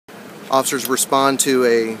Officers respond to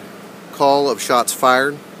a call of shots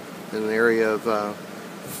fired in the area of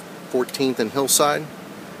 14th and Hillside.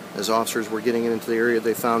 As officers were getting into the area,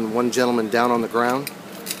 they found one gentleman down on the ground,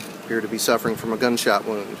 appeared to be suffering from a gunshot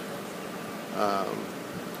wound. A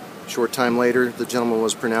short time later, the gentleman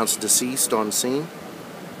was pronounced deceased on scene.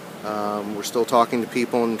 We're still talking to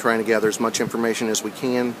people and trying to gather as much information as we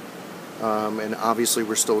can. And obviously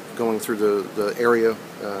we're still going through the area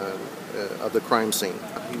of the crime scene.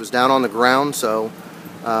 He was down on the ground, so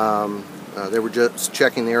they were just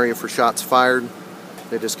checking the area for shots fired.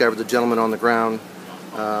 They discovered the gentleman on the ground.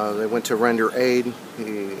 They went to render aid.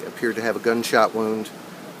 He appeared to have a gunshot wound.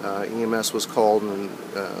 EMS was called, and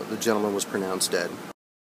the gentleman was pronounced dead.